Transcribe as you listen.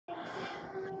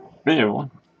Hey everyone,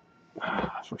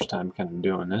 first time kind of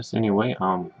doing this. Anyway,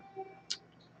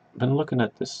 been looking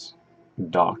at this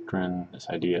doctrine, this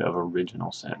idea of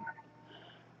original sin.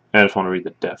 I just want to read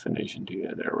the definition to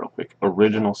you there real quick.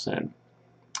 Original sin.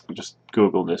 Just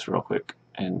Google this real quick,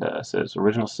 and it says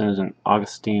original sin is an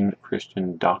Augustine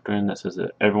Christian doctrine that says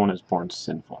that everyone is born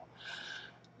sinful.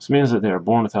 This means that they are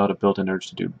born without a built-in urge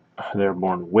to do. They are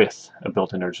born with a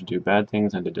built-in urge to do bad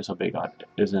things and to disobey God.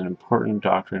 It is an important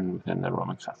doctrine within the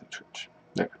Roman Catholic Church.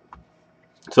 There.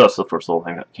 So that's the first little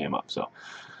thing that came up. So I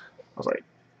was like,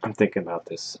 I'm thinking about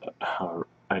this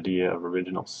idea of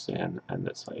original sin, and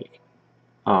it's like,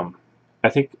 I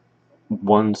think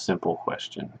one simple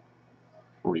question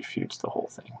refutes the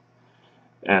whole thing,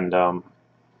 and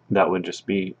that would just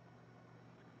be,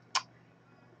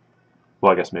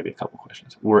 well, I guess maybe a couple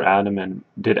questions.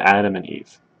 Did Adam and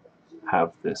Eve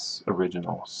have this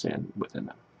original sin within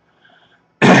them?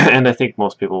 And I think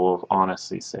most people will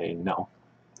honestly say no,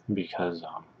 because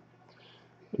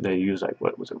they use, like,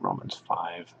 what was it, Romans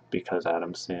 5, because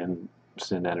Adam sinned,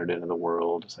 sin entered into the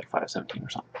world. It's like 5:17 or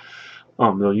something.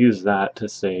 They'll use that to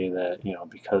say that,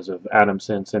 because of Adam's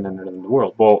sin, sin entered into the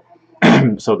world. Well,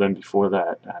 so then before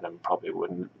that, Adam probably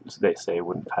wouldn't, they say,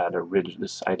 wouldn't have had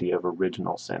this idea of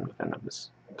original sin within them,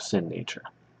 this sin nature.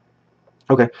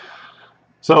 Okay,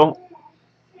 so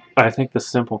I think the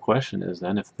simple question is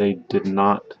then, if they did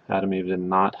not, Adam and Eve did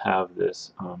not have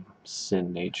this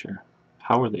sin nature,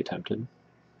 how were they tempted?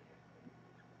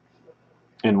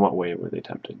 In what way were they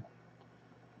tempted?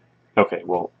 Okay,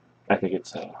 well, I think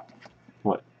it's,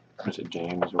 what, is it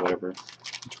James or whatever?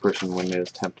 Each person when they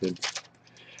is tempted.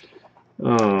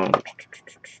 Hold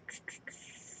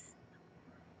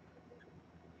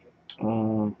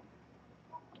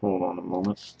on a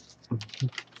moment.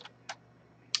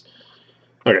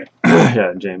 Okay,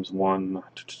 yeah, James 1,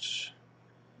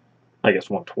 I guess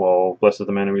 1:12. Blessed is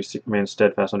the man who remains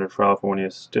steadfast under trial, for when he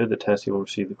has stood the test, he will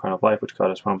receive the crown of life, which God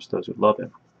has promised those who love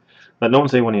him. Let no one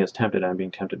say when he is tempted, I am being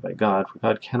tempted by God, for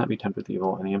God cannot be tempted with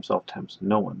evil, and he himself tempts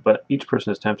no one. But each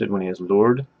person is tempted when he is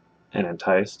lured and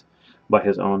enticed by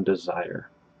his own desire.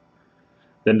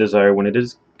 Then desire, when it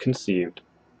is conceived,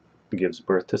 gives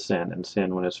birth to sin, and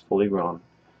sin, when it is fully grown,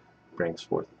 brings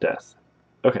forth death.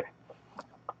 Okay,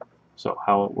 so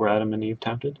how were Adam and Eve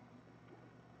tempted?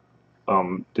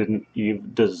 Didn't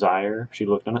Eve desire? She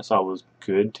looked on it, saw it was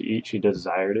good to eat. She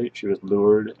desired it. She was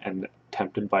lured and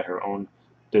tempted by her own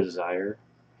desire.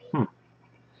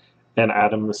 And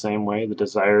Adam the same way, the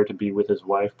desire to be with his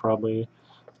wife, probably,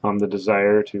 the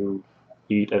desire to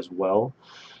eat as well.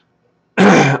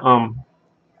 um,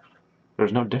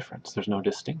 there's no difference. There's no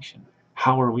distinction.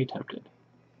 How are we tempted?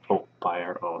 Oh, by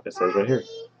our own. It says right here.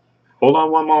 Hold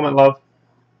on one moment, love.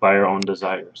 By our own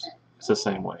desires. It's the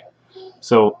same way.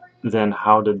 So then,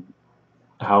 how do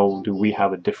we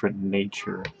have a different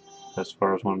nature as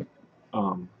far as one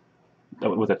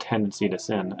with a tendency to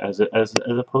sin as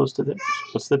opposed to this?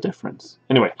 What's the difference?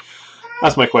 Anyway,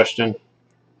 that's my question.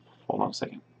 Hold on a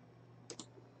second.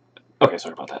 Okay,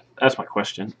 sorry about that. That's my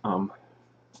question.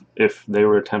 If they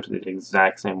were tempted the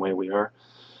exact same way we are,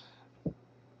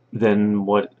 then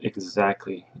what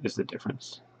exactly is the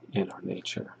difference in our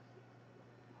nature?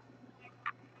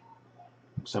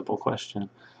 Simple question.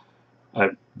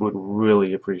 I would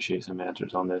really appreciate some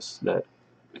answers on this that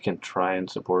can try and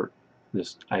support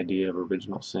this idea of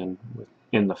original sin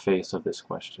in the face of this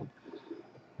question.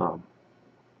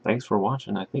 Thanks for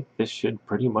watching. I think this should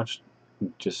pretty much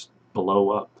just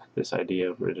blow up this idea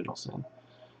of original sin.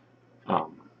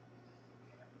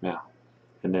 Yeah.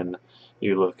 And then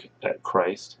you look at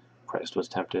Christ. Christ was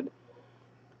tempted.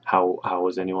 How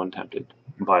was anyone tempted?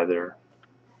 By their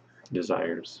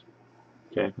desires.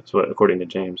 Okay, so according to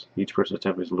James, each person is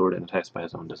tempted is lured and enticed by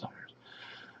his own desires.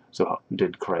 So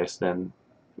did Christ then?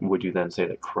 Would you then say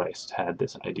that Christ had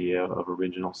this idea of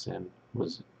original sin?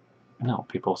 No,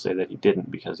 people say that he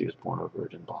didn't because he was born of a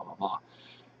virgin. Blah blah blah.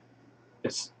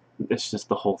 It's just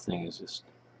the whole thing is just,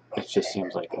 it just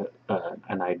seems like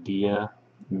an idea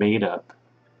made up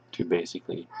to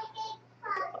basically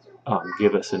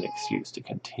give us an excuse to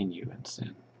continue in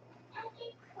sin.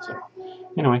 So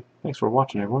anyway, thanks for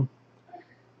watching, everyone.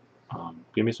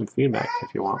 Give me some feedback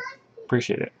if you want.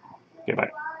 Appreciate it. Okay, bye.